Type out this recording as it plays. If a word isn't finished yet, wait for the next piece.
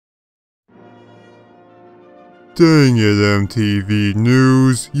Dang it, MTV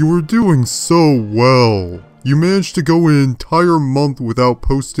News, you were doing so well. You managed to go an entire month without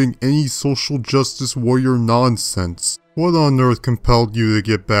posting any social justice warrior nonsense. What on earth compelled you to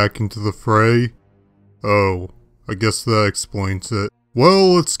get back into the fray? Oh, I guess that explains it.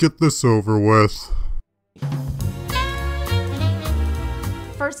 Well, let's get this over with.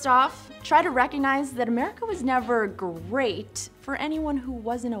 First off, try to recognize that America was never great for anyone who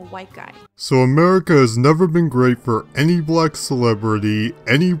wasn't a white guy. So America has never been great for any black celebrity,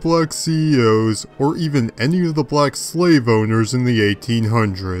 any black CEOs, or even any of the black slave owners in the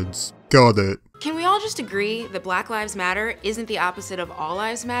 1800s. Got it. Can we all just agree that Black Lives Matter isn't the opposite of All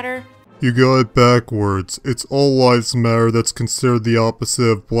Lives Matter? You got it backwards. It's All Lives Matter that's considered the opposite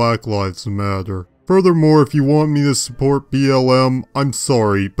of Black Lives Matter. Furthermore, if you want me to support BLM, I'm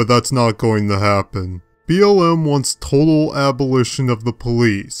sorry, but that's not going to happen. BLM wants total abolition of the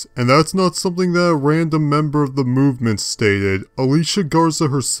police, and that's not something that a random member of the movement stated. Alicia Garza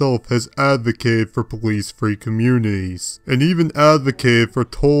herself has advocated for police-free communities, and even advocated for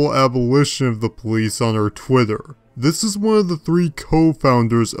total abolition of the police on her Twitter. This is one of the 3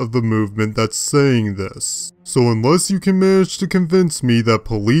 co-founders of the movement that's saying this. So unless you can manage to convince me that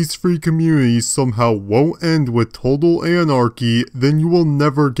police-free communities somehow won't end with total anarchy, then you will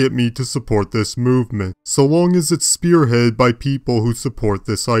never get me to support this movement, so long as it's spearheaded by people who support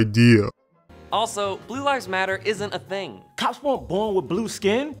this idea. Also, Blue Lives Matter isn't a thing. Cops weren't born with blue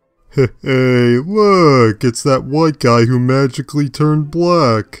skin. Hey, look, it's that white guy who magically turned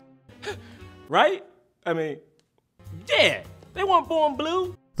black. Right? I mean, yeah, they weren't born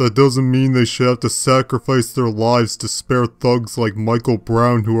blue. That doesn't mean they should have to sacrifice their lives to spare thugs like Michael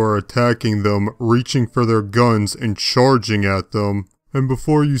Brown who are attacking them, reaching for their guns, and charging at them. And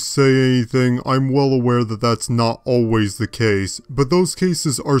before you say anything, I'm well aware that that's not always the case, but those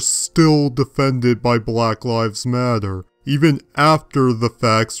cases are still defended by Black Lives Matter, even after the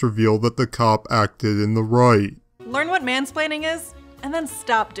facts reveal that the cop acted in the right. Learn what mansplaining is, and then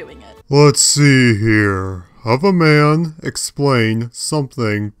stop doing it. Let's see here. Have a man explain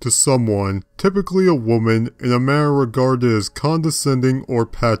something to someone, typically a woman, in a manner regarded as condescending or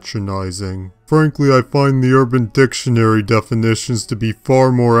patronizing. Frankly, I find the Urban Dictionary definitions to be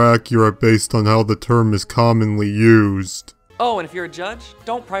far more accurate based on how the term is commonly used. Oh, and if you're a judge,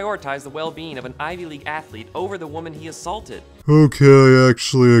 don't prioritize the well-being of an Ivy League athlete over the woman he assaulted. Okay, I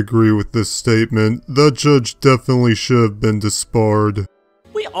actually agree with this statement. That judge definitely should have been disbarred.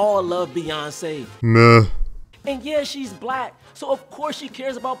 We all love Beyonce. Meh. And yeah, she's black, so of course she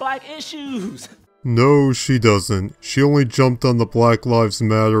cares about black issues. No, she doesn't. She only jumped on the Black Lives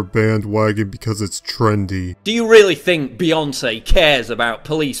Matter bandwagon because it's trendy. Do you really think Beyonce cares about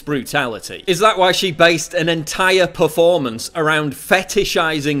police brutality? Is that why she based an entire performance around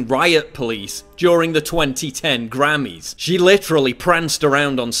fetishizing riot police during the 2010 Grammys? She literally pranced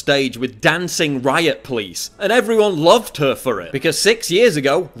around on stage with dancing riot police, and everyone loved her for it, because 6 years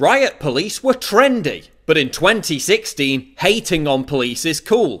ago, riot police were trendy. But in 2016, hating on police is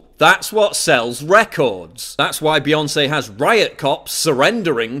cool. That's what sells records. That's why Beyonce has riot cops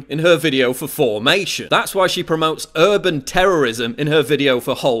surrendering in her video for Formation. That's why she promotes urban terrorism in her video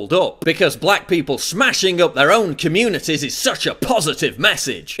for Hold Up. Because black people smashing up their own communities is such a positive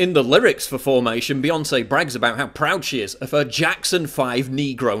message. In the lyrics for Formation, Beyonce brags about how proud she is of her Jackson 5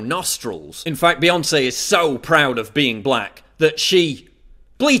 Negro nostrils. In fact, Beyonce is so proud of being black that she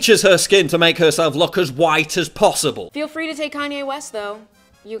bleaches her skin to make herself look as white as possible. Feel free to take Kanye West, though.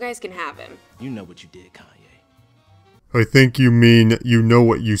 You guys can have him. You know what you did, Kanye. I think you mean you know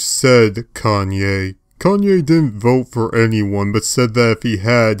what you said, Kanye. Kanye didn't vote for anyone, but said that if he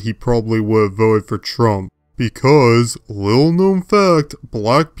had, he probably would have voted for Trump. Because, little known fact,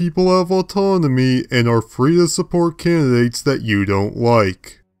 black people have autonomy and are free to support candidates that you don't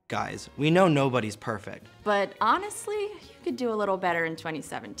like. Guys, we know nobody's perfect. But honestly, you could do a little better in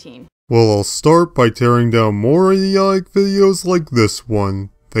 2017. Well, I'll start by tearing down more idiotic videos like this one.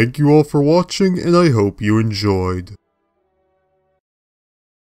 Thank you all for watching, and I hope you enjoyed.